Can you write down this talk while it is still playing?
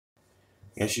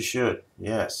Yes, you should.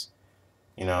 Yes.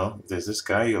 You know, if there's this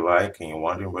guy you like and you're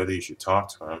wondering whether you should talk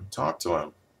to him, talk to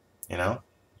him. You know,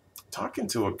 talking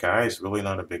to a guy is really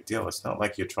not a big deal. It's not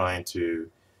like you're trying to,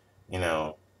 you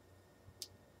know,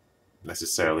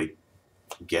 necessarily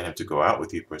get him to go out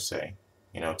with you per se.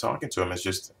 You know, talking to him is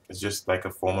just like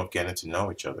a form of getting to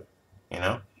know each other. You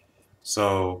know,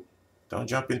 so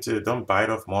don't bite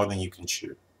off more than you can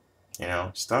chew. You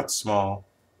know, start small.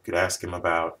 You could ask him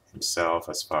about himself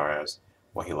as far as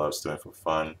what he loves doing for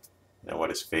fun. You know,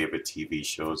 what his favorite TV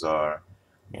shows are.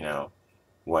 You know,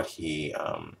 what he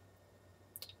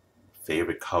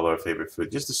favorite color, favorite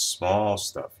food, just the small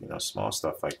stuff, you know, small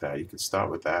stuff like that. You could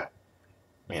start with that,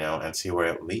 you know, and see where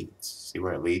it leads. See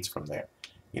where it leads from there.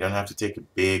 You don't have to take a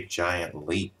big, giant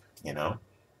leap, you know.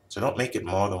 So don't make it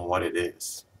more than what it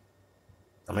is.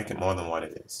 Don't make it more than what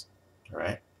it is. All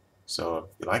right? So if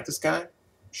you like this guy,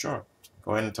 sure.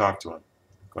 Go ahead and talk to him.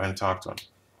 Go ahead and talk to him.